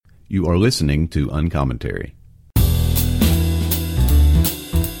You are listening to Uncommentary. So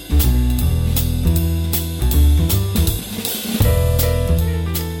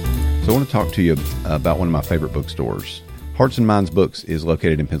I want to talk to you about one of my favorite bookstores. Hearts and Minds Books is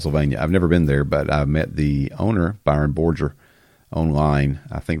located in Pennsylvania. I've never been there, but I've met the owner, Byron Borger, online,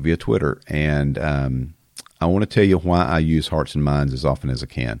 I think via Twitter. And I want to tell you why I use Hearts and Minds as often as I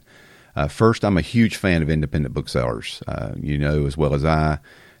can. First, I'm a huge fan of independent booksellers. You know as well as I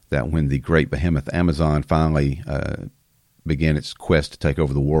that when the great behemoth Amazon finally began its quest to take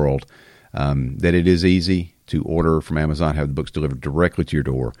over the world, that it is easy to order from Amazon, have the books delivered directly to your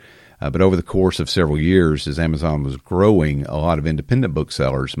door. But over the course of several years, as Amazon was growing, a lot of independent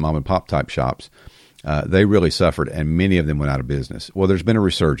booksellers, mom and pop type shops, they really suffered, and many of them went out of business. Well, there's been a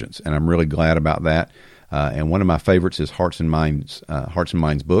resurgence, and I'm really glad about that. And one of my favorites is Hearts and Minds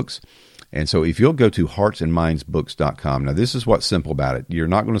Books. And so if you'll go to heartsandmindsbooks.com, now this is what's simple about it. You're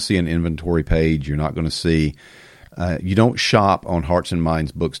not going to see an inventory page. You're not going to see, you don't shop on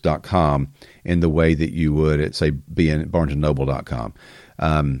heartsandmindsbooks.com in the way that you would at, say, barnesandnoble.com.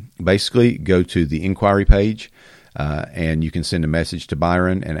 Basically, go to the inquiry page, and you can send a message to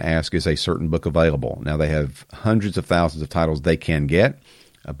Byron and ask, is a certain book available? Now, they have hundreds of thousands of titles they can get,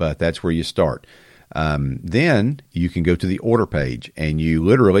 but that's where you start. Then you can go to the order page, and you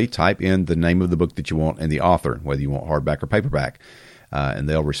literally type in the name of the book that you want and the author, whether you want hardback or paperback, and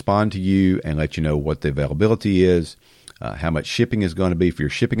they'll respond to you and let you know what the availability is, how much shipping is going to be for your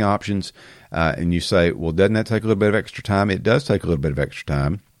shipping options. And you say, well, doesn't that take a little bit of extra time? It does take a little bit of extra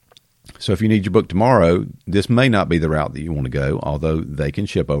time. So if you need your book tomorrow, this may not be the route that you want to go, although they can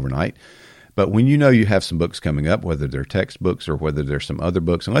ship overnight. But when you know you have some books coming up, whether they're textbooks or whether there's some other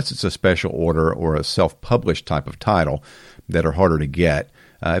books, unless it's a special order or a self-published type of title that are harder to get,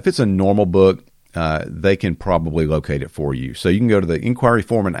 if it's a normal book, they can probably locate it for you. So you can go to the inquiry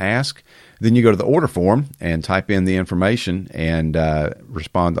form and ask. Then you go to the order form and type in the information and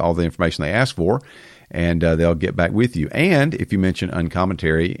respond to all the information they ask for, and they'll get back with you. And if you mention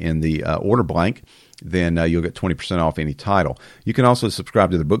Uncommentary in the order blank, then you'll get 20% off any title. You can also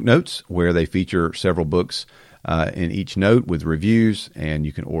subscribe to the book notes, where they feature several books in each note with reviews, and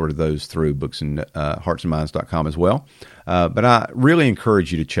you can order those through heartsandminds.com as well. But I really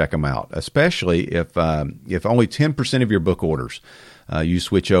encourage you to check them out, especially if only 10% of your book orders you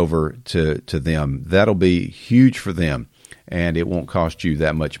switch over to them. That'll be huge for them, and it won't cost you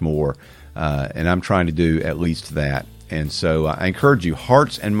that much more. And I'm trying to do at least that. And so I encourage you,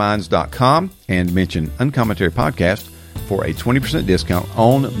 heartsandminds.com, and mention Uncommentary Podcast for a 20% discount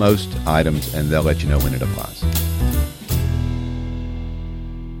on most items, and they'll let you know when it applies.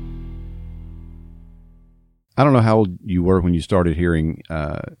 I don't know how old you were when you started hearing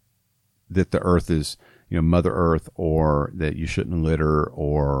that the earth is, Mother Earth, or that you shouldn't litter,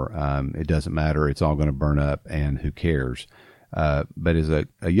 or it doesn't matter, it's all going to burn up, and who cares? But as a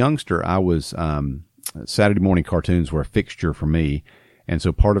youngster, I was Saturday morning cartoons were a fixture for me. And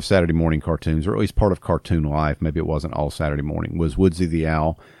so part of Saturday morning cartoons, or at least part of cartoon life, maybe it wasn't all Saturday morning, was Woodsy the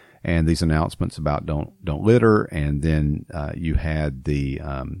Owl and these announcements about don't litter. And then you had the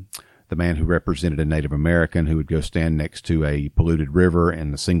man who represented a Native American who would go stand next to a polluted river,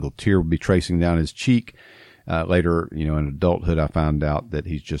 and a single tear would be tracing down his cheek. Later, in adulthood, I found out that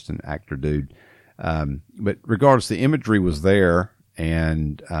he's just an actor dude. But regardless, the imagery was there,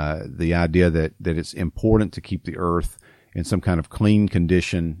 and the idea that it's important to keep the earth in some kind of clean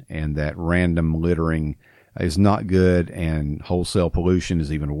condition, and that random littering is not good, and wholesale pollution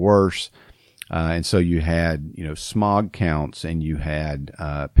is even worse. And so you had, smog counts, and you had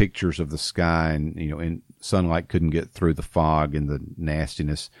pictures of the sky, and, and sunlight couldn't get through the fog and the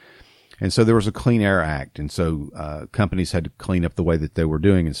nastiness. And so there was a Clean Air Act, and so companies had to clean up the way that they were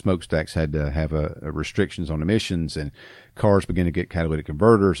doing, and smokestacks had to have restrictions on emissions, and cars began to get catalytic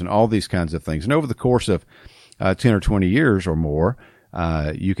converters, and all these kinds of things. And over the course of 10 or 20 years or more,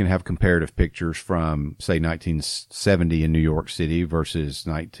 you can have comparative pictures from, say, 1970 in New York City versus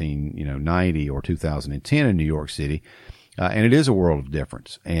 1990 or 2010 in New York City, and it is a world of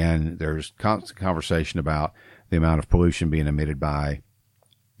difference. And there's constant conversation about the amount of pollution being emitted by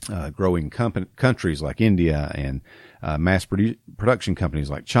growing countries like India, and mass production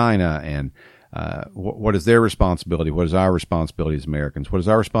companies like China, and what is their responsibility? What is our responsibility as Americans? What is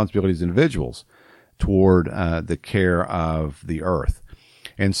our responsibility as individuals toward the care of the earth?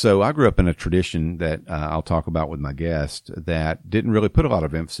 And so I grew up in a tradition that I'll talk about with my guest that didn't really put a lot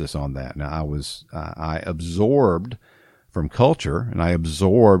of emphasis on that. Now, I absorbed from culture, and I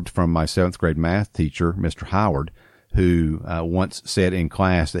absorbed from my 7th grade math teacher, Mr. Howard, who once said in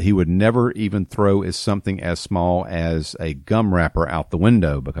class that he would never even throw something as small as a gum wrapper out the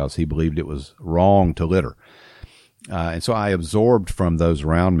window because he believed it was wrong to litter. And so I absorbed from those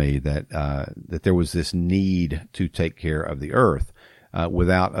around me that there was this need to take care of the earth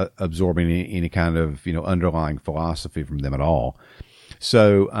without absorbing any kind of underlying philosophy from them at all.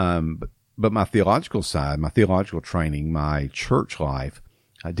 So, but my theological side, my theological training, my church life,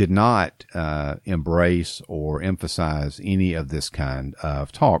 I did not embrace or emphasize any of this kind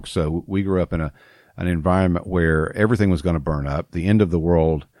of talk. So we grew up in an environment where everything was going to burn up. The end of the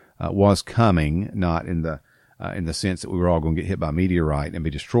world was coming, not in the sense that we were all going to get hit by a meteorite and be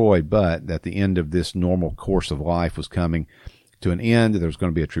destroyed, but that the end of this normal course of life was coming to an end. There was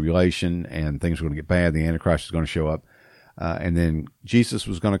going to be a tribulation and things were going to get bad. The Antichrist was going to show up. And then Jesus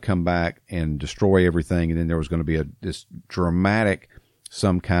was going to come back and destroy everything. And then there was going to be this dramatic,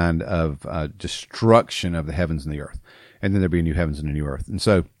 some kind of destruction of the heavens and the earth. And then there'd be a new heavens and a new earth. And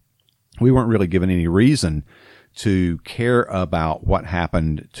so we weren't really given any reason to care about what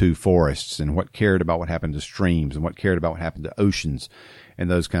happened to forests and what cared about what happened to streams and what cared about what happened to oceans and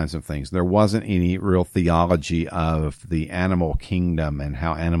those kinds of things. There wasn't any real theology of the animal kingdom and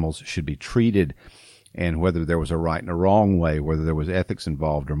how animals should be treated and whether there was a right and a wrong way, whether there was ethics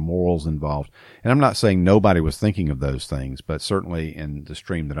involved or morals involved. And I'm not saying nobody was thinking of those things, but certainly in the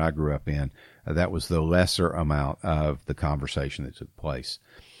stream that I grew up in, that was the lesser amount of the conversation that took place.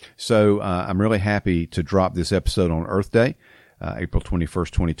 So I'm really happy to drop this episode on Earth Day, April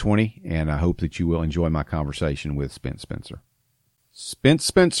 21st, 2020, and I hope that you will enjoy my conversation with Spence Spencer. Spence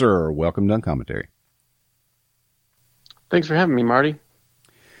Spencer, welcome to Uncommentary. Thanks for having me, Marty.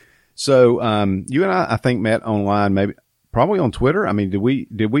 So you and I think, met online, maybe probably on Twitter. I mean, did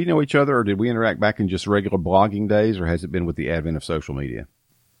we know each other, or did we interact back in just regular blogging days, or has it been with the advent of social media?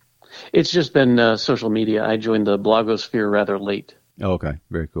 It's just been social media. I joined the blogosphere rather late. Oh, okay.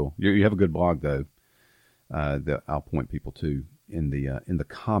 Very cool. You have a good blog, though, that I'll point people to in the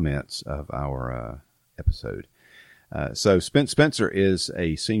comments of our episode. So Spence Spencer is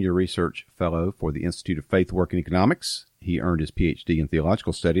a senior research fellow for the Institute of Faith, Work, and Economics. He earned his PhD in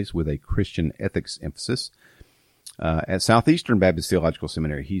theological studies with a Christian ethics emphasis. At Southeastern Baptist Theological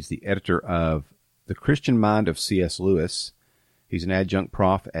Seminary, he's the editor of The Christian Mind of C.S. Lewis. He's an adjunct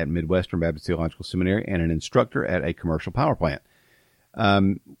prof at Midwestern Baptist Theological Seminary and an instructor at a commercial power plant.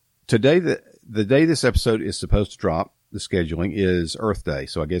 Today, the day this episode is supposed to drop, the scheduling is Earth Day.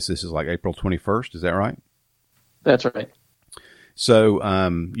 So I guess this is like April 21st. Is that right? That's right. So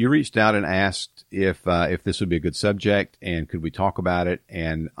you reached out and asked if this would be a good subject and could we talk about it.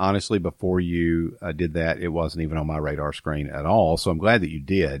 And honestly, before you did that, it wasn't even on my radar screen at all. So I'm glad that you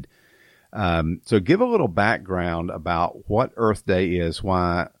did. So give a little background about what Earth Day is,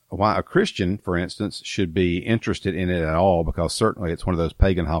 why a Christian, for instance, should be interested in it at all, because certainly it's one of those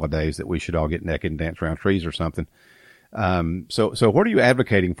pagan holidays that we should all get naked and dance around trees or something. So what are you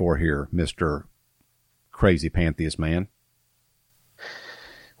advocating for here, Mr. Crazy Pantheist Man?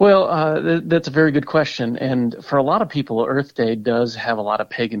 Well, that's a very good question. And for a lot of people, Earth Day does have a lot of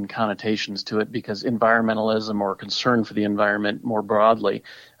pagan connotations to it because environmentalism or concern for the environment more broadly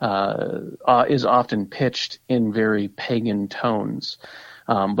is often pitched in very pagan tones.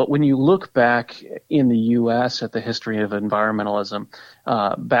 But when you look back in the U.S. at the history of environmentalism,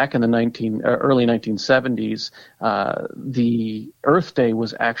 back in the early 1970s, the Earth Day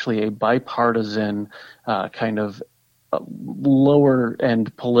was actually a bipartisan kind of lower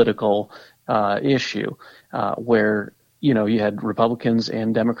end political issue where, you had Republicans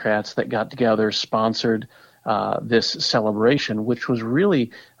and Democrats that got together, sponsored this celebration, which was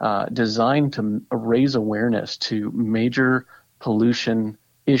really designed to raise awareness to major pollution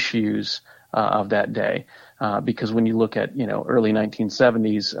issues of that day. Because when you look at, early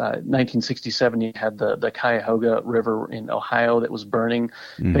 1970s, 1967, you had the Cuyahoga River in Ohio that was burning.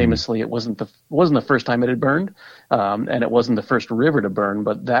 Mm-hmm. Famously, it wasn't the first time it had burned, and it wasn't the first river to burn,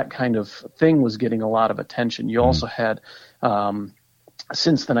 but that kind of thing was getting a lot of attention. You also had,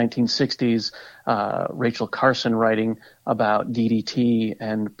 since the 1960s, Rachel Carson writing about DDT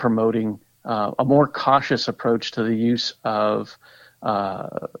and promoting a more cautious approach to the use of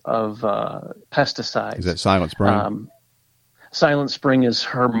pesticides. Is that Silent Spring? Silent Spring is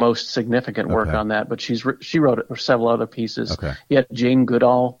her most significant work on that, but she wrote several other pieces. Okay. Yet Jane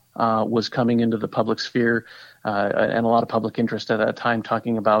Goodall was coming into the public sphere and a lot of public interest at that time,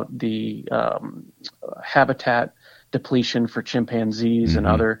 talking about the habitat depletion for chimpanzees and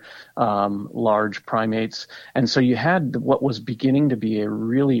other large primates. And so you had what was beginning to be a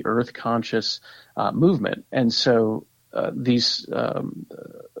really earth-conscious movement. And so these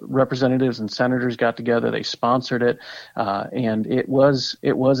representatives and senators got together. They sponsored it, and it was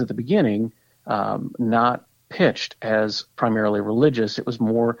at the beginning not pitched as primarily religious. It was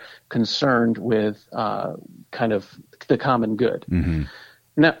more concerned with kind of the common good. Mm-hmm.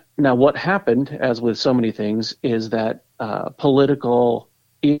 Now, what happened, as with so many things, is that political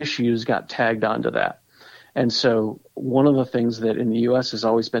issues got tagged onto that. And so one of the things that in the U.S. has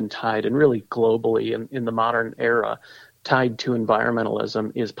always been tied, and really globally in the modern era, tied to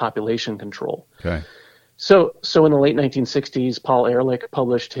environmentalism is population control. Okay. So in the late 1960s, Paul Ehrlich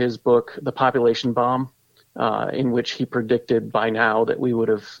published his book, The Population Bomb, in which he predicted by now that we would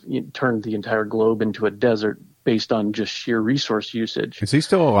have turned the entire globe into a desert based on just sheer resource usage. Is he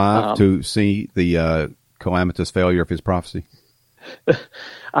still alive to see the calamitous failure of his prophecy?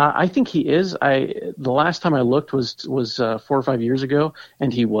 I think he is. The last time I looked was 4 or 5 years ago,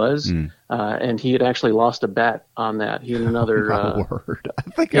 and he was, and he had actually lost a bet on that. He and another word. I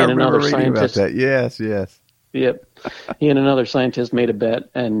think I remember reading about that. Yes. Yep. He and another scientist made a bet,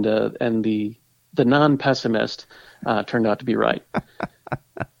 and the non-pessimist turned out to be right.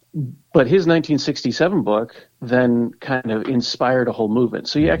 But his 1967 book then kind of inspired a whole movement.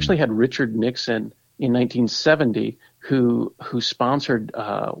 So you actually had Richard Nixon in 1970 who sponsored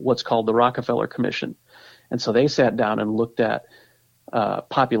what's called the Rockefeller Commission. And so they sat down and looked at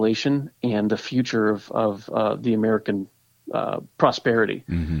population and the future of the American prosperity.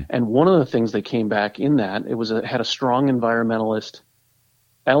 Mm-hmm. And one of the things that came back in that, it had a strong environmentalist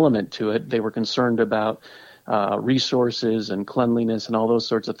element to it. They were concerned about resources and cleanliness and all those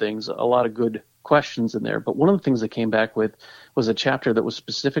sorts of things. A lot of good questions in there. But one of the things they came back with was a chapter that was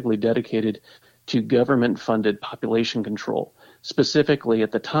specifically dedicated to government-funded population control. Specifically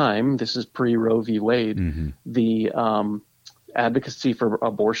at the time, this is pre-Roe v. Wade, mm-hmm. the advocacy for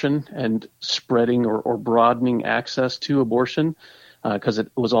abortion and spreading or broadening access to abortion, because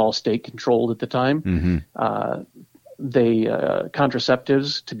it was all state-controlled at the time. Mm-hmm.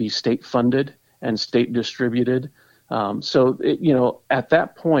 Contraceptives to be state-funded and state-distributed. So, at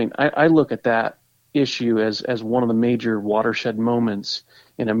that point, I look at that issue as one of the major watershed moments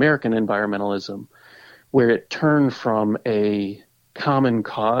in American environmentalism, where it turned from a common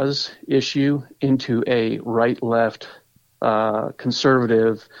cause issue into a right-left,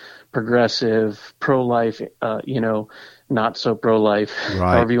 conservative, progressive, pro-life, not so pro-life,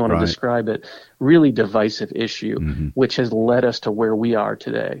 however you want to describe it, really divisive issue, mm-hmm. which has led us to where we are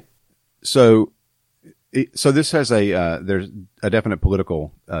today. So this has there's a definite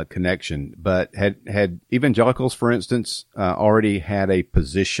political connection, but had evangelicals, for instance, already had a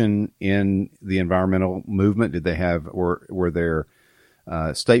position in the environmental movement? Did they have, were there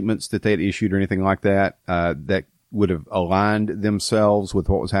statements that they had issued or anything like that that would have aligned themselves with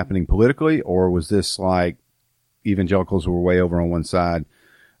what was happening politically, or was this like evangelicals were way over on one side,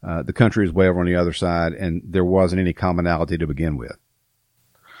 the country is way over on the other side, and there wasn't any commonality to begin with?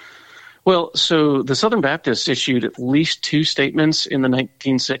 Well, so the Southern Baptists issued at least 2 statements in the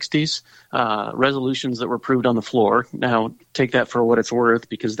 1960s, resolutions that were approved on the floor. Now, take that for what it's worth,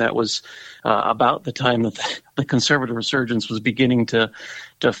 because that was about the time that the conservative resurgence was beginning to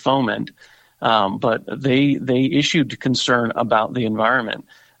foment. But they issued concern about the environment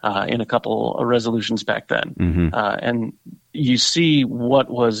in a couple of resolutions back then. Mm-hmm. And you see what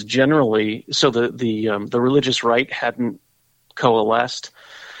was generally, so the religious right hadn't coalesced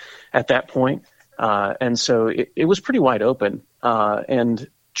at that point. And so it was pretty wide open. And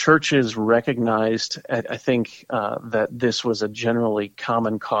churches recognized, I think, that this was a generally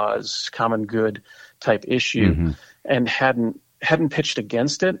common cause, common good type issue, mm-hmm. and hadn't pitched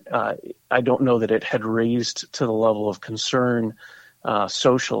against it. I don't know that it had raised to the level of concern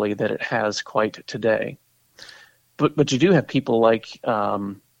socially that it has quite today. But you do have people like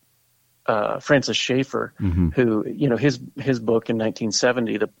Francis Schaeffer, mm-hmm. who, his book in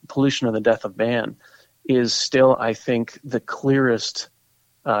 1970, The Pollution and the Death of Man, is still, I think, the clearest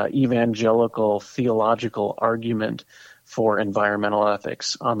evangelical theological argument for environmental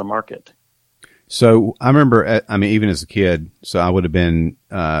ethics on the market. So I remember, even as a kid, so I would have been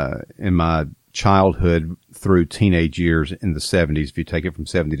in my childhood through teenage years in the 70s, if you take it from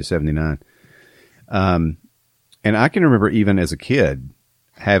 70 to 79. And I can remember even as a kid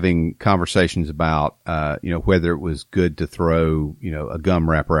having conversations about, whether it was good to throw, a gum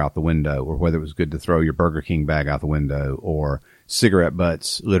wrapper out the window, or whether it was good to throw your Burger King bag out the window, or cigarette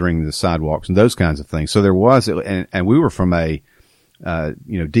butts littering the sidewalks and those kinds of things. So there was, and we were from a,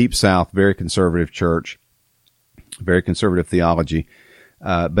 deep South, very conservative church, very conservative theology.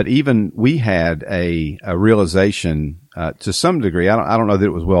 But even we had a realization, to some degree, I don't know that it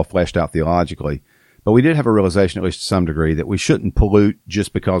was well fleshed out theologically, But we did have a realization, at least to some degree, that we shouldn't pollute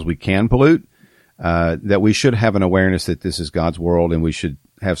just because we can pollute, that we should have an awareness that this is God's world and we should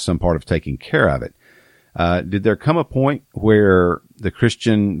have some part of taking care of it. Did there come a point where the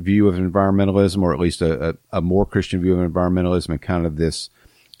Christian view of environmentalism, or at least a more Christian view of environmentalism and kind of this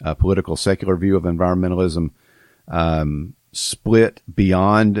political secular view of environmentalism split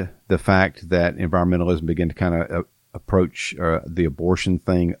beyond the fact that environmentalism began to kind of approach the abortion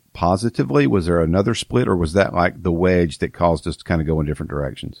thing positively? Was there another split, or was that like the wedge that caused us to kind of go in different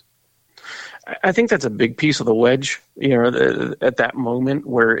directions? I think that's a big piece of the wedge, at that moment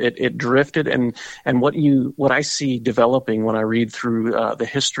where it drifted, and what I see developing when I read through the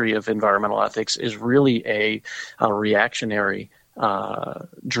history of environmental ethics is really a reactionary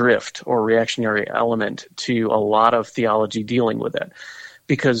drift or reactionary element to a lot of theology dealing with it.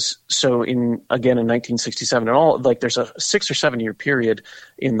 Because in 1967 and all, like there's a 6 or 7 year period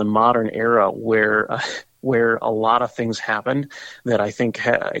in the modern era where a lot of things happened that I think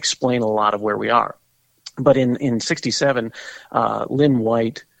explain a lot of where we are. But in 67, Lynn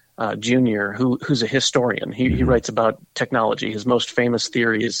White Jr., who's a historian, he writes about technology. His most famous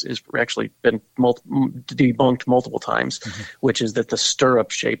theory is actually been debunked multiple times, which is that the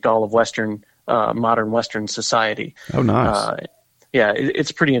stirrup shaped all of modern Western society. Oh, nice. Yeah,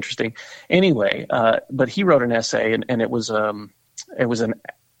 it's pretty interesting. Anyway, but he wrote an essay, and it was an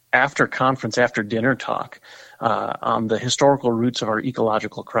after dinner talk on the historical roots of our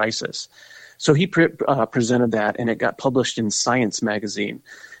ecological crisis. So he presented that, and it got published in Science magazine,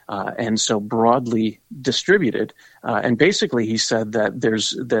 and so broadly distributed. And basically, he said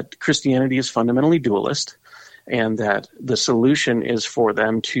that Christianity is fundamentally dualist, and that the solution is for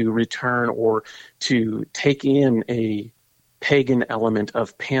them to return or to take in a pagan element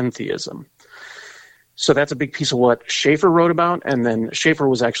of pantheism. So that's a big piece of what Schaeffer wrote about, and then Schaeffer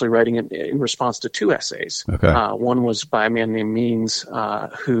was actually writing it in response to 2 essays. Okay. One was by a man named Means,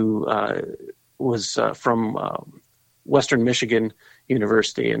 who was from Western Michigan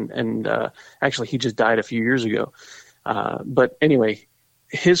University, and actually he just died a few years ago. But anyway,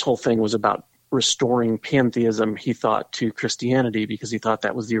 his whole thing was about restoring pantheism, he thought, to Christianity, because he thought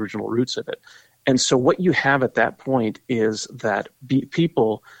that was the original roots of it. And so what you have at that point is that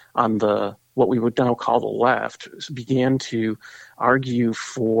people on what we would now call the left began to argue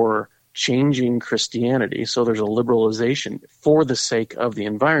for changing Christianity. So there's a liberalization for the sake of the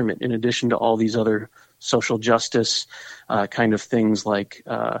environment, in addition to all these other social justice kind of things like,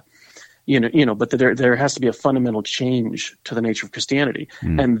 but there has to be a fundamental change to the nature of Christianity.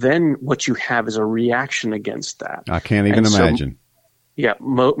 And then what you have is a reaction against that. I can't even imagine. Yeah,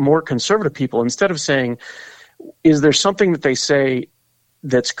 more conservative people, instead of saying, is there something that they say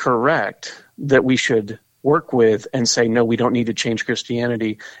that's correct that we should work with, and say, no, we don't need to change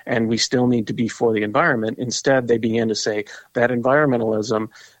Christianity and we still need to be for the environment. Instead, they began to say that environmentalism,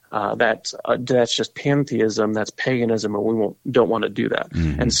 that's just pantheism, that's paganism, and we don't want to do that.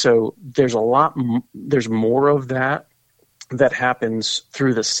 And so there's there's more of that happens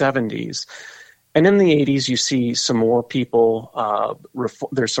through the 70s. And in the 80s, you see some more people,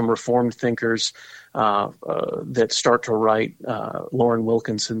 there's some reformed thinkers that start to write, Lauren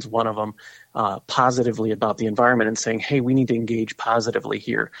Wilkinson's one of them, positively about the environment and saying, hey, we need to engage positively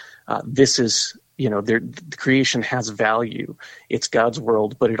here. This is, the creation has value. It's God's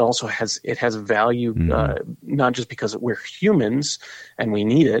world, but it also has value, not just because we're humans and we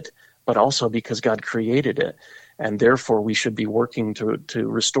need it, but also because God created it. And therefore, we should be working to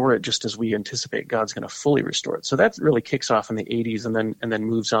restore it, just as we anticipate God's going to fully restore it. So that really kicks off in the 80s and then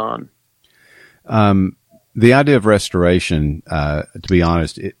moves on. The idea of restoration, to be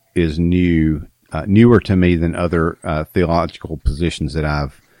honest, it is newer to me than other theological positions that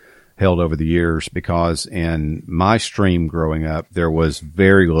I've held over the years, because in my stream growing up, there was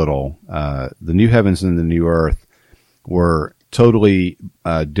very little. The new heavens and the new earth were totally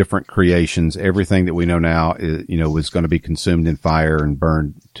different creations. Everything that we know now is, was going to be consumed in fire and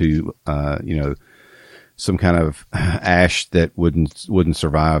burned to, some kind of ash that wouldn't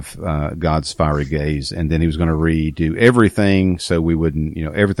survive God's fiery gaze. And then he was going to redo everything so we wouldn't,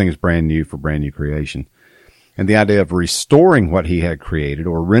 everything is brand new for brand new creation. And the idea of restoring what he had created,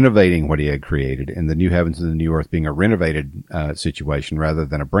 or renovating what he had created, and the new heavens and the new earth being a renovated situation rather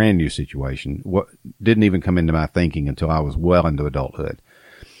than a brand new situation, what didn't even come into my thinking until I was well into adulthood.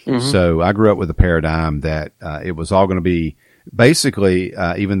 So I grew up with a paradigm that it was all going to be basically,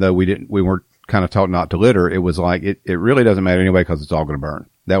 even though we weren't kind of taught not to litter, it was like it really doesn't matter anyway because it's all going to burn.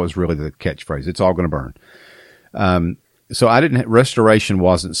 That was really the catchphrase. It's all going to burn. So restoration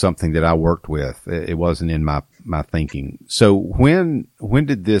wasn't something that I worked with. It wasn't in my thinking. So when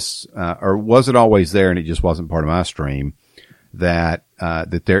did this, or was it always there and it just wasn't part of my stream, that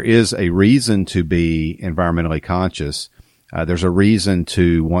there is a reason to be environmentally conscious? There's a reason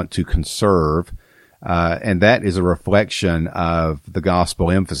to want to conserve, and that is a reflection of the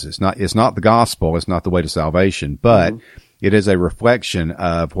gospel emphasis. It's not the gospel, it's not the way to salvation, but it is a reflection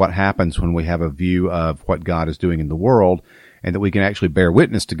of what happens when we have a view of what God is doing in the world, and that we can actually bear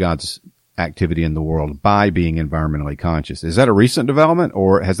witness to God's activity in the world by being environmentally conscious. Is that a recent development,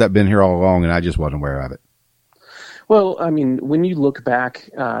 or has that been here all along and I just wasn't aware of it? Well, I mean, when you look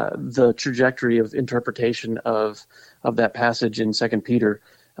back, the trajectory of interpretation of that passage in 2 Peter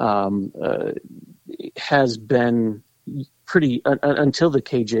has been pretty, until the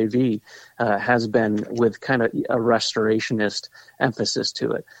KJV, has been with kind of a restorationist emphasis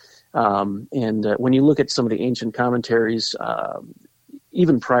to it. And when you look at some of the ancient commentaries,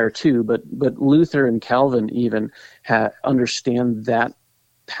 even prior to, but Luther and Calvin even understand that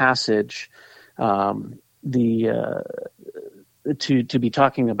passage to be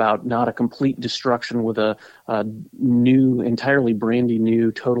talking about not a complete destruction with a new, entirely brandy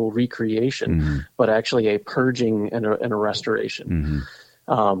new total recreation, but actually a purging and a restoration.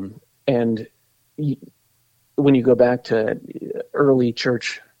 And when you go back to early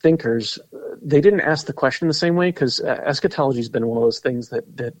church thinkers, they didn't ask the question the same way, because eschatology has been one of those things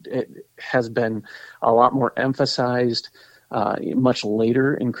that it has been a lot more emphasized much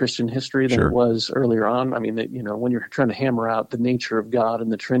later in Christian history than it was earlier on. I mean, when you're trying to hammer out the nature of God and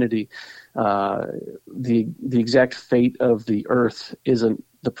the Trinity, the exact fate of the earth isn't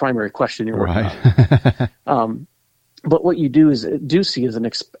the primary question you're working on. But what you do see is an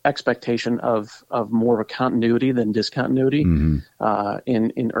expectation of more of a continuity than discontinuity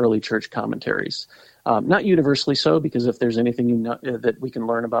in early church commentaries. Not universally so, because if there's anything that we can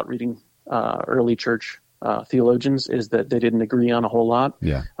learn about reading early church theologians, is that they didn't agree on a whole lot.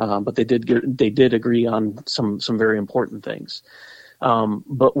 But they did agree on some very important things.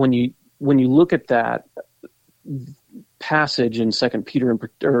 But when you look at that passage in 2 Peter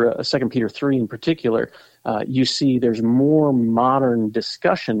 3 in particular, you see there's more modern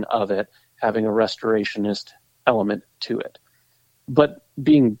discussion of it having a restorationist element to it. But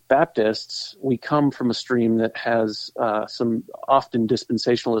being Baptists, we come from a stream that has some often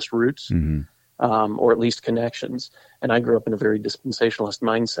dispensationalist roots, or at least connections. And I grew up in a very dispensationalist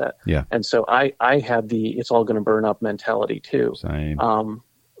mindset. And so I had the "it's all going to burn up" mentality too.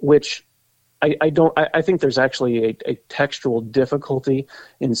 Which I think there's actually a textual difficulty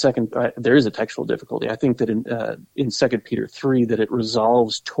in there is a textual difficulty. I think that in 2 Peter 3 that it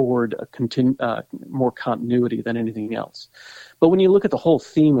resolves toward a more continuity than anything else. But when you look at the whole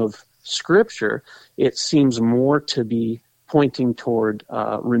theme of Scripture, it seems more to be pointing toward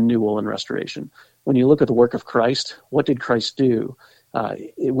renewal and restoration. When you look at the work of Christ, what did Christ do?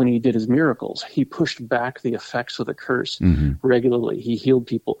 When he did his miracles, he pushed back the effects of the curse regularly. He healed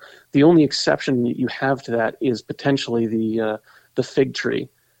people. The only exception that you have to that is potentially the fig tree,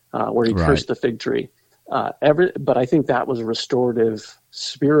 where he cursed the fig tree. But I think that was restorative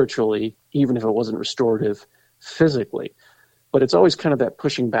spiritually, even if it wasn't restorative physically. But it's always kind of that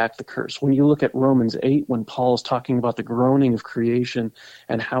pushing back the curse. When you look at Romans 8, when Paul's talking about the groaning of creation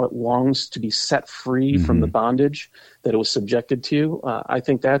and how it longs to be set free from the bondage that it was subjected to, I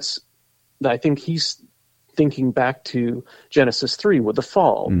think he's thinking back to Genesis 3 with the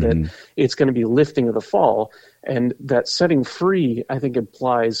fall, that it's going to be lifting of the fall. And that setting free, I think,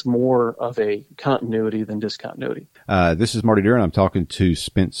 implies more of a continuity than discontinuity. This is Marty Duren. I'm talking to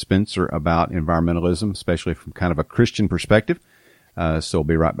Spence Spencer about environmentalism, especially from kind of a Christian perspective. So we'll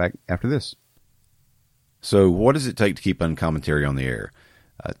be right back after this. So what does it take to keep Uncommentary on the air?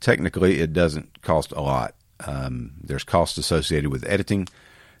 Technically, it doesn't cost a lot. There's costs associated with editing.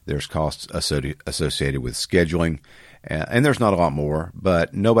 There's costs associated with scheduling. And there's not a lot more,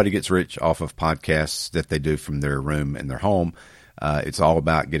 but nobody gets rich off of podcasts that they do from their room in their home. It's all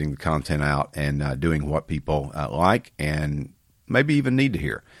about getting the content out and doing what people like and maybe even need to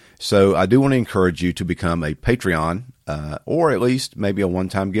hear. So I do want to encourage you to become a Patreon, or at least maybe a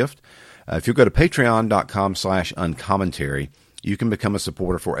one-time gift. If you go to patreon.com/uncommentary, you can become a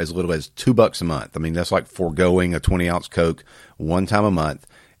supporter for as little as $2 a month. I mean, that's like foregoing a 20-ounce Coke one time a month,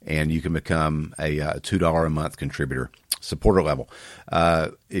 and you can become a $2 a month contributor, supporter level.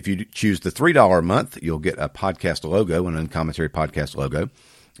 If you choose the $3 a month, you'll get a podcast logo, an Uncommentary podcast logo.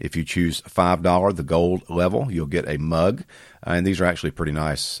 If you choose $5, the gold level, you'll get a mug, and these are actually pretty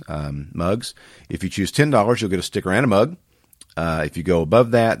nice mugs. If you choose $10, you'll get a sticker and a mug. If you go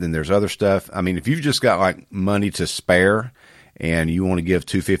above that, then there's other stuff. I mean, if you've just got like money to spare and you want to give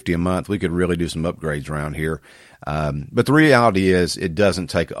 $250 a month, we could really do some upgrades around here. But the reality is it doesn't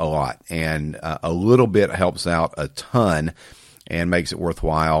take a lot, and a little bit helps out a ton and makes it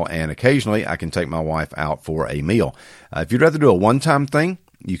worthwhile. And occasionally I can take my wife out for a meal. If you'd rather do a one-time thing,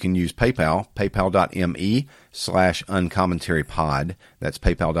 you can use PayPal, paypal.me/uncommentary-pod. That's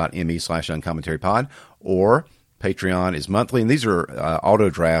paypal.me/uncommentary-pod. Or Patreon is monthly, and these are auto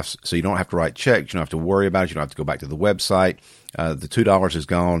drafts, so you don't have to write checks. You don't have to worry about it. You don't have to go back to the website. The $2 is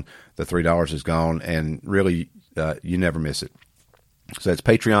gone. The $3 is gone, and really, you never miss it. So that's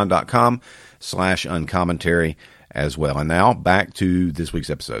patreon.com/uncommentary as well. And now back to this week's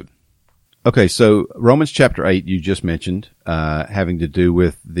episode. Okay, so Romans chapter 8, you just mentioned, having to do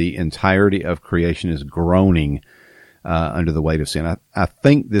with the entirety of creation is groaning under the weight of sin. I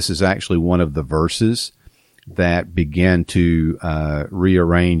think this is actually one of the verses that began to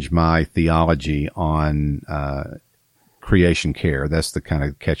rearrange my theology on creation care. That's the kind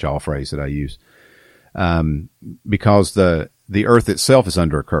of catch-all phrase that I use. Because the earth itself is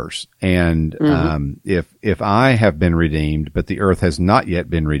under a curse. And if I have been redeemed, but the earth has not yet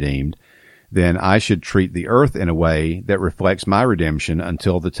been redeemed, then I should treat the earth in a way that reflects my redemption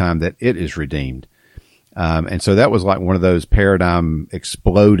until the time that it is redeemed. And so that was like one of those paradigm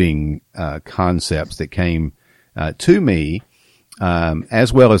exploding concepts that came to me,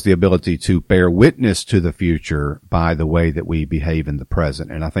 as well as the ability to bear witness to the future by the way that we behave in the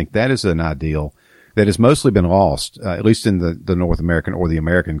present. And I think that is an ideal that has mostly been lost, at least in the North American or the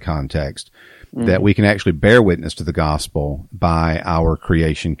American context, that we can actually bear witness to the gospel by our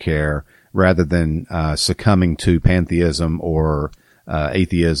creation care rather than succumbing to pantheism or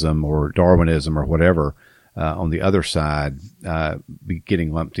atheism or Darwinism or whatever on the other side be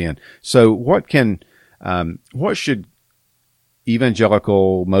getting lumped in. So what should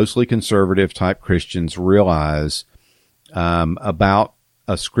evangelical, mostly conservative type Christians realize about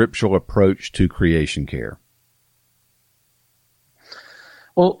a scriptural approach to creation care?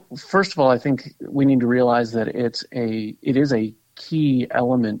 Well, first of all, I think we need to realize that it is a key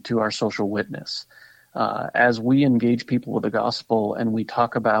element to our social witness. As we engage people with the gospel and we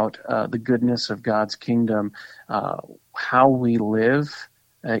talk about the goodness of God's kingdom, how we live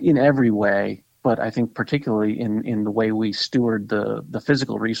in every way, but I think particularly in the way we steward the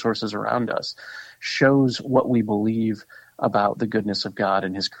physical resources around us, shows what we believe about the goodness of God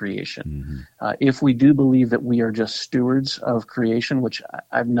and his creation. If we do believe that we are just stewards of creation, which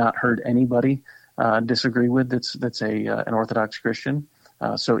I've not heard anybody disagree with that's an Orthodox Christian.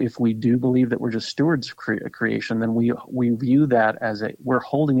 So if we do believe that we're just stewards of creation, then we view that as we're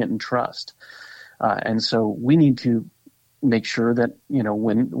holding it in trust. And so we need to make sure that,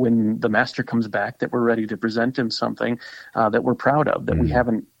 when the master comes back, that we're ready to present him something that we're proud of, that we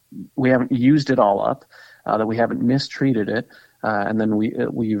haven't used it all up, that we haven't mistreated it, and then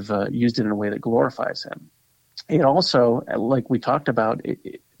we've used it in a way that glorifies him. It also, like we talked about,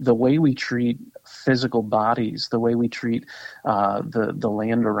 the way we treat physical bodies, the way we treat the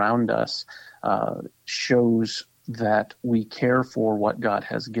land around us, shows that we care for what God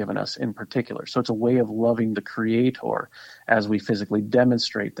has given us in particular. So it's a way of loving the Creator as we physically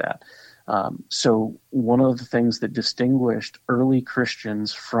demonstrate that. So one of the things that distinguished early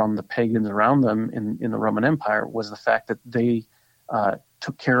Christians from the pagans around them in the Roman Empire was the fact that they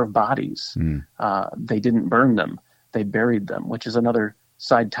took care of bodies. They didn't burn them. They buried them, which is another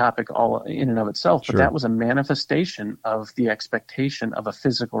side topic all in and of itself. But that was a manifestation of the expectation of a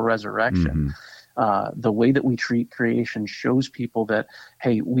physical resurrection. The way that we treat creation shows people that,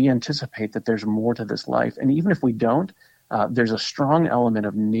 hey, we anticipate that there's more to this life. And even if we don't, there's a strong element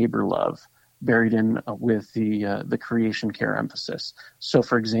of neighbor love buried in with the creation care emphasis. So,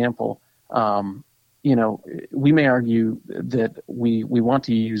 for example, we may argue that we want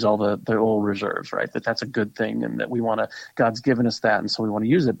to use all the oil reserves, right? That's a good thing, and that God's given us that, and so we want to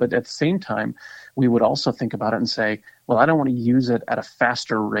use it. But at the same time, we would also think about it and say, well, I don't want to use it at a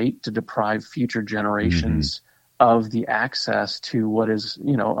faster rate to deprive future generations of the access to what is,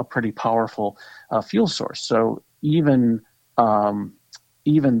 a pretty powerful fuel source. So even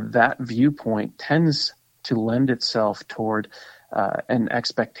that viewpoint tends to lend itself toward an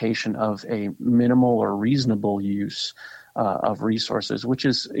expectation of a minimal or reasonable use of resources, which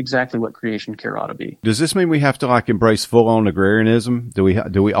is exactly what creation care ought to be. Does this mean we have to embrace full-on agrarianism? Do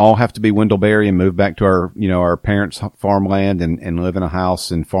we all have to be Wendell-Berry and move back to our parents' farmland and live in a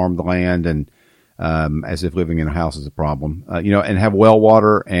house and farm the land and as if living in a house is a problem, and have well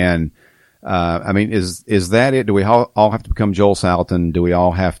water and I mean, is that it? Do we all have to become Joel Salatin? Do we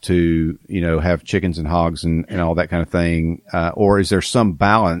all have to, have chickens and hogs and all that kind of thing? Or is there some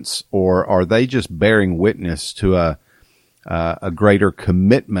balance, or are they just bearing witness to a greater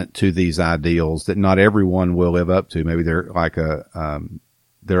commitment to these ideals that not everyone will live up to? Maybe they're like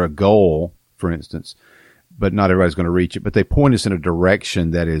they're a goal, for instance, but not everybody's going to reach it, but they point us in a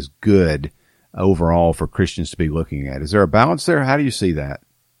direction that is good overall for Christians to be looking at. Is there a balance there? How do you see that?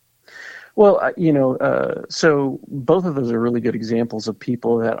 Well, so both of those are really good examples of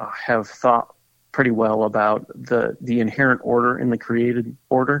people that have thought pretty well about the inherent order in the created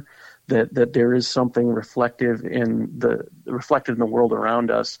order, that there is something reflective in the world around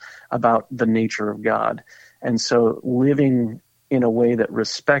us about the nature of God. And so living in a way that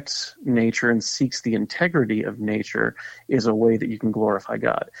respects nature and seeks the integrity of nature is a way that you can glorify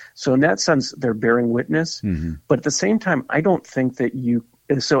God. So in that sense, they're bearing witness. Mm-hmm. But at the same time, I don't think that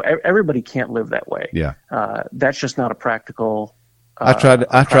so everybody can't live that way. Yeah. That's just not a practical. I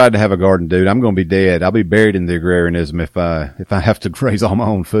tried to have a garden, dude. I'm going to be dead. I'll be buried in the agrarianism if I have to raise all my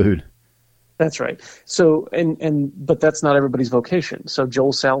own food. That's right. So, but that's not everybody's vocation. So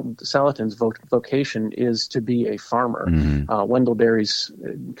Joel Salatin's vocation is to be a farmer. Mm-hmm. Wendell Berry's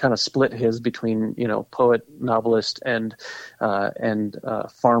kind of split his between, poet, novelist, and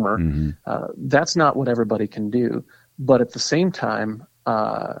farmer. Mm-hmm. That's not what everybody can do. But at the same time,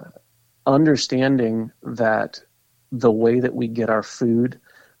 understanding that the way that we get our food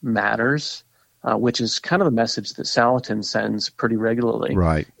matters, which is kind of the message that Salatin sends pretty regularly,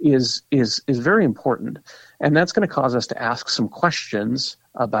 right, is very important. And that's going to cause us to ask some questions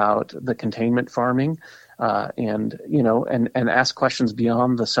about the containment farming, and ask questions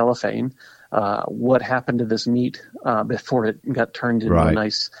beyond the cellophane. What happened to this meat before it got turned into a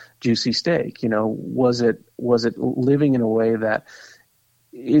nice juicy steak? Was it living in a way that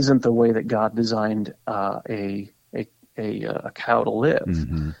isn't the way that God designed a cow to live?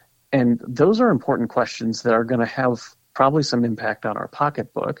 Mm-hmm. And those are important questions that are going to have probably some impact on our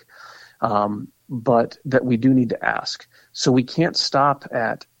pocketbook, but that we do need to ask. So we can't stop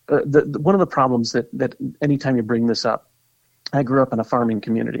at one of the problems that anytime you bring this up. I grew up in a farming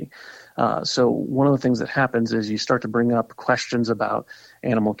community. So one of the things that happens is you start to bring up questions about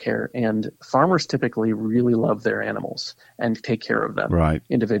animal care, and farmers typically really love their animals and take care of them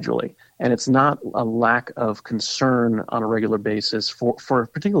individually. And it's not a lack of concern on a regular basis for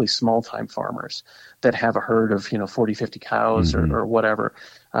particularly small-time farmers that have a herd of 40, 50 cows, mm-hmm. or whatever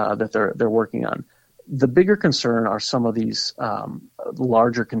that they're working on. The bigger concern are some of these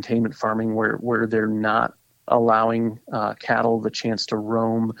larger containment farming where they're not allowing cattle the chance to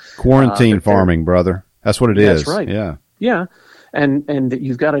roam. Quarantine farming, brother. That's what it is. That's right. Yeah. Yeah. And that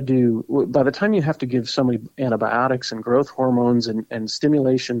you've got to do, by the time you have to give somebody antibiotics and growth hormones and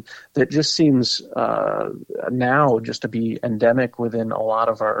stimulation, that just seems now just to be endemic within a lot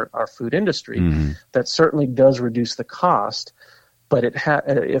of our food industry. Mm-hmm. That certainly does reduce the cost, but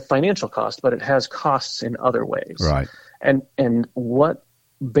financial cost, but it has costs in other ways. Right. And what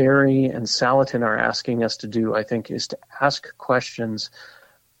Berry and Salatin are asking us to do, I think, is to ask questions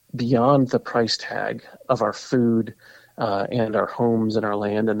beyond the price tag of our food and our homes and our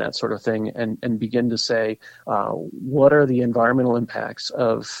land and that sort of thing, and begin to say, what are the environmental impacts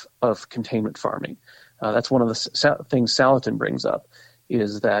of containment farming? That's one of the things Salatin brings up,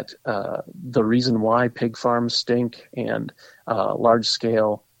 is that the reason why pig farms stink and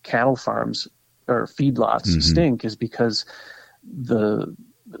large-scale cattle farms or feedlots mm-hmm. stink is because the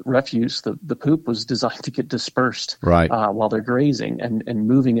refuse, the poop, was designed to get dispersed while they're grazing and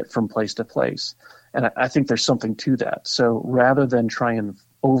moving it from place to place. And I think there's something to that. So rather than try and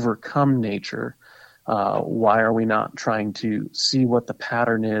overcome nature, why are we not trying to see what the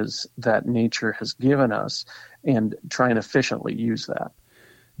pattern is that nature has given us and try and efficiently use that?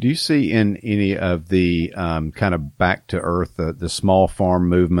 Do you see in any of the kind of back to earth, the small farm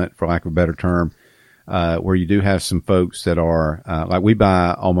movement, for lack of a better term, where you do have some folks that are like, we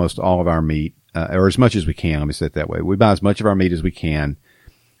buy almost all of our meat, or as much as we can. Let me say it that way. We buy as much of our meat as we can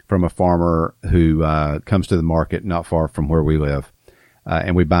from a farmer who comes to the market not far from where we live.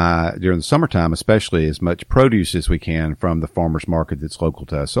 And we buy, during the summertime especially, as much produce as we can from the farmer's market that's local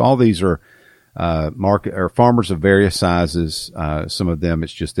to us. So all these are farmers of various sizes. Some of them,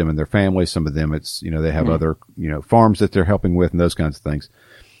 it's just them and their family. Some of them, it's, they have other, farms that they're helping with and those kinds of things.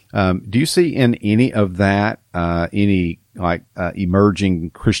 Do you see in any of that, any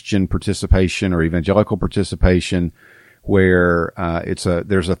emerging Christian participation or evangelical participation where,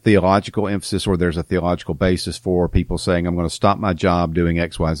 there's a theological emphasis or there's a theological basis for people saying, I'm going to stop my job doing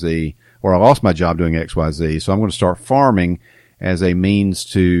XYZ, or I lost my job doing XYZ, so I'm going to start farming, as a means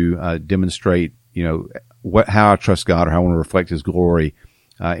to demonstrate, how I trust God or how I want to reflect His glory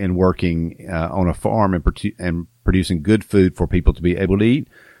in working on a farm and producing good food for people to be able to eat?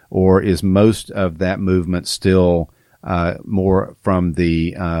 Or is most of that movement still more from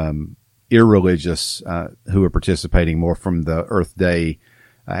the irreligious who are participating, more from the Earth Day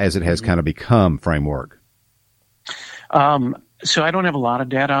as it has kind of become framework? So I don't have a lot of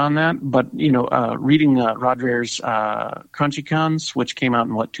data on that, but reading Rod Dreher's Crunchy Cons, which came out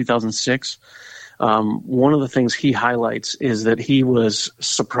in 2006. One of the things he highlights is that he was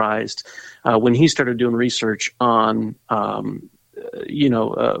surprised when he started doing research on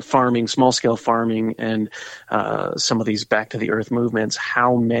farming, small scale farming, and some of these back to the earth movements,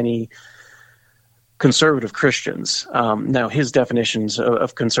 how many conservative Christians. Now, his definitions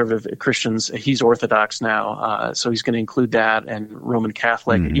of conservative Christians, he's Orthodox now, so he's going to include that, and Roman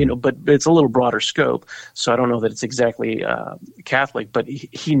Catholic, but it's a little broader scope. So I don't know that it's exactly Catholic, but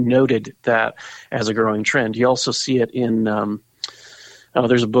he noted that as a growing trend. You also see it in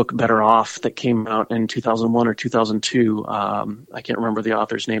there's a book, Better Off, that came out in 2001 or 2002. I can't remember the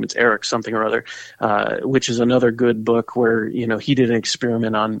author's name. It's Eric something or other, which is another good book where, he did an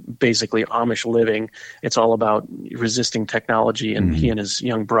experiment on basically Amish living. It's all about resisting technology, and he and his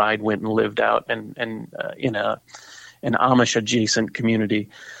young bride went and lived out and in an Amish adjacent community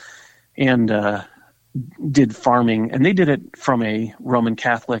and did farming. And they did it from a Roman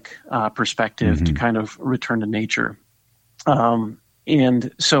Catholic perspective to kind of return to nature.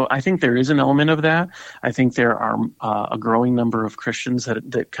 And so I think there is an element of that. I think there are a growing number of Christians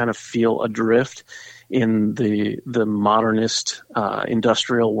that kind of feel adrift in the modernist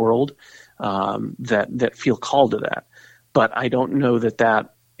industrial world that feel called to that. But I don't know that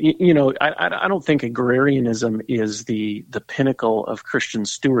I don't think agrarianism is the pinnacle of Christian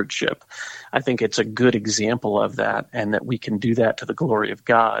stewardship. I think it's a good example of that, and that we can do that to the glory of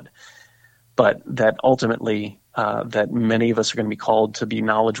God. But that ultimately that many of us are going to be called to be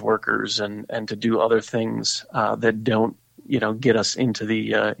knowledge workers and to do other things that don't get us into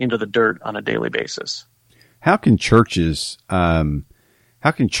the dirt on a daily basis. How can churches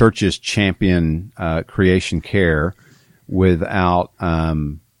champion creation care without?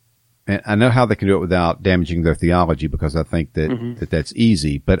 And I know how they can do it without damaging their theology, because I think that that's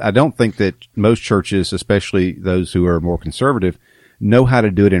easy. But I don't think that most churches, especially those who are more conservative, know how to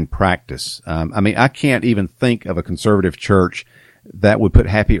do it in practice. I can't even think of a conservative church that would put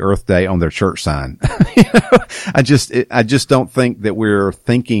Happy Earth Day on their church sign. I just don't think that we're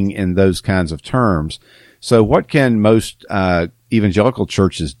thinking in those kinds of terms. So what can most evangelical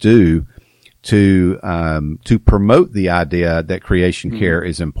churches do to promote the idea that creation care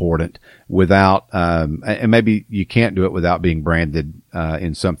is important without, and maybe you can't do it without being branded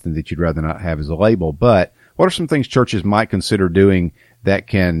in something that you'd rather not have as a label, but what are some things churches might consider doing that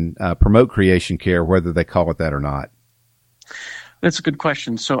can promote creation care, whether they call it that or not? That's a good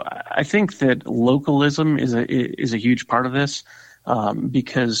question. So I think that localism is a huge part of this,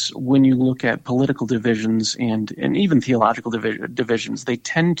 because when you look at political divisions and even theological divisions, they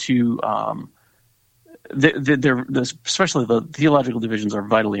tend to especially the theological divisions are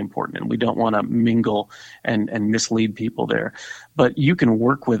vitally important, and we don't want to mingle and mislead people there. But you can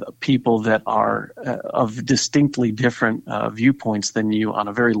work with people that are of distinctly different viewpoints than you on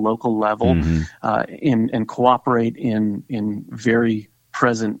a very local level, and cooperate in very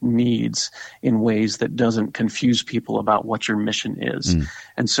present needs in ways that doesn't confuse people about what your mission is.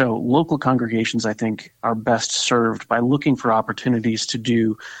 And so local congregations, I think, are best served by looking for opportunities to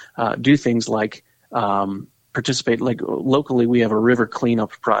do things like participate. Like locally, we have a river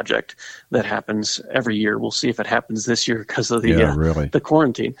cleanup project that happens every year. We'll see if it happens this year because of the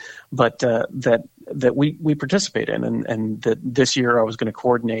quarantine, but that we participate in, and that this year I was going to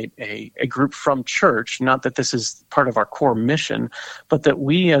coordinate a group from church. Not that this is part of our core mission, but that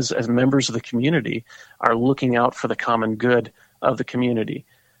we as members of the community are looking out for the common good of the community.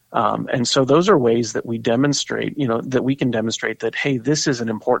 And so those are ways that we demonstrate, that we can demonstrate that, hey, this is an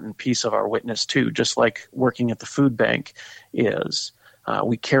important piece of our witness too, just like working at the food bank is.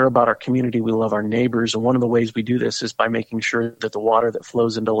 We care about our community. We love our neighbors. And one of the ways we do this is by making sure that the water that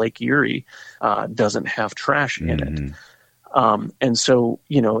flows into Lake Erie doesn't have trash in it. And so,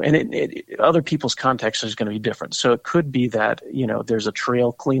 other people's context is going to be different. So it could be that, there's a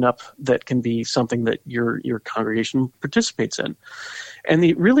trail cleanup that can be something that your congregation participates in. And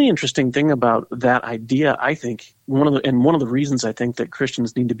the really interesting thing about that idea, I think, one of the reasons I think that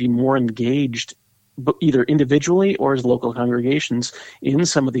Christians need to be more engaged, either individually or as local congregations, in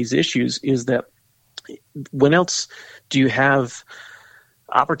some of these issues, is that when else do you have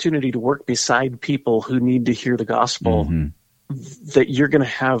opportunity to work beside people who need to hear the gospel that you're going to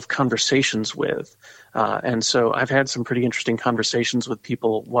have conversations with. And so I've had some pretty interesting conversations with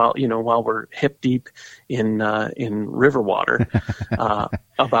people while we're hip deep in river water,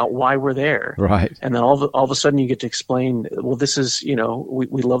 about why we're there. Right. And then all of a sudden you get to explain, well, this is,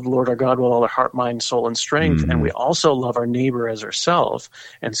 we love the Lord our God with all our heart, mind, soul, and strength. Mm-hmm. And we also love our neighbor as ourselves.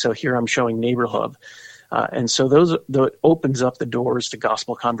 And so here I'm showing neighbor love. And so that opens up the doors to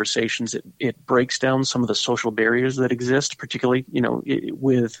gospel conversations. It breaks down some of the social barriers that exist, particularly,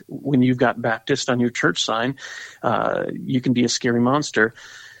 with when you've got Baptist on your church sign, you can be a scary monster.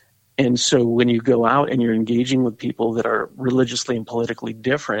 And so when you go out and you're engaging with people that are religiously and politically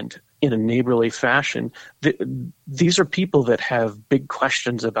different in a neighborly fashion, these are people that have big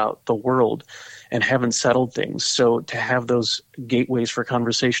questions about the world and haven't settled things. So to have those gateways for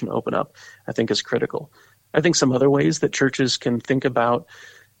conversation open up, I think is critical. I think some other ways that churches can think about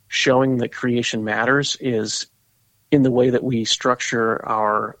showing that creation matters is in the way that we structure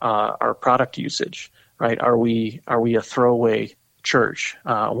our product usage, right? Are we a throwaway church?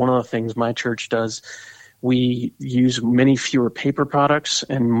 One of the things my church does, we use many fewer paper products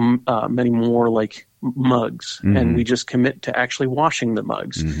and many more like mugs, mm-hmm. and we just commit to actually washing the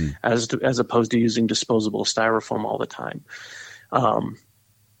mugs, mm-hmm. as opposed to using disposable styrofoam all the time.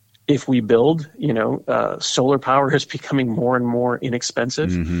 If we build, solar power is becoming more and more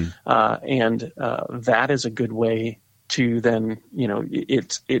inexpensive, mm-hmm. And that is a good way to then,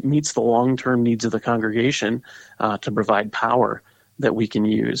 it meets the long-term needs of the congregation to provide power that we can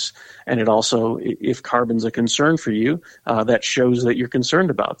use. And it also, if carbon's a concern for you, that shows that you're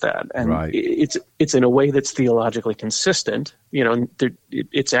concerned about that. And right. it's in a way that's theologically consistent.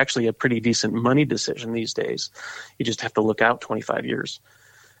 It's actually a pretty decent money decision these days. You just have to look out 25 years.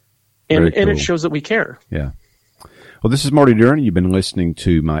 And it shows that we care. Yeah. Well, this is Marty Duren. You've been listening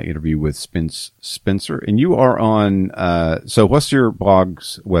to my interview with Spence Spencer, and you are on, so what's your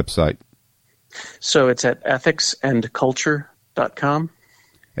blog's website? So it's at ethicsandculture.com.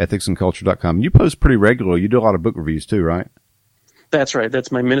 Ethicsandculture.com. You post pretty regularly. You do a lot of book reviews too, right? That's right.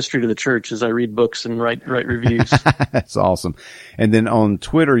 That's my ministry to the church, is I read books and write reviews. That's awesome. And then on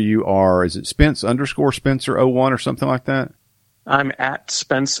Twitter, you are, is it Spence_Spencer01 or something like that? I'm at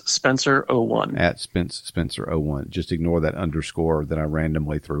Spence Spencer 01. At Spence Spencer 01. Just ignore that underscore that I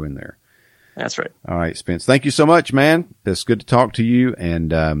randomly threw in there. That's right. All right, Spence. Thank you so much, man. It's good to talk to you, and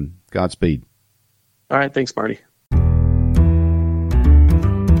Godspeed. All right. Thanks, Marty.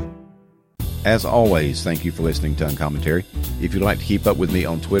 As always, thank you for listening to Uncommentary. If you'd like to keep up with me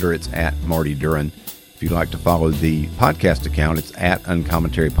on Twitter, it's at Marty Duren. If you'd like to follow the podcast account, it's at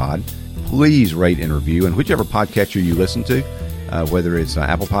Uncommentary Pod. Please rate and review, and whichever podcatcher you listen to, whether it's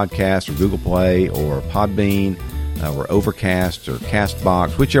Apple Podcasts or Google Play or Podbean or Overcast or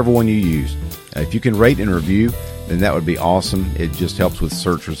CastBox, whichever one you use. If you can rate and review, then that would be awesome. It just helps with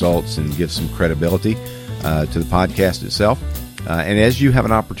search results and gives some credibility to the podcast itself. And as you have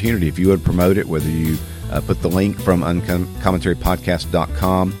an opportunity, if you would promote it, whether you put the link from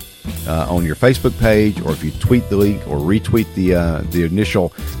uncommentarypodcast.com on your Facebook page, or if you tweet the link or retweet the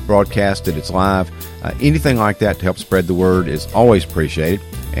initial broadcast that it's live, anything like that to help spread the word is always appreciated.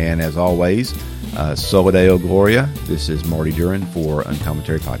 And as always, Soli Deo Gloria. This is Marty Duren for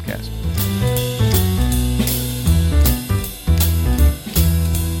Uncommentary Podcast.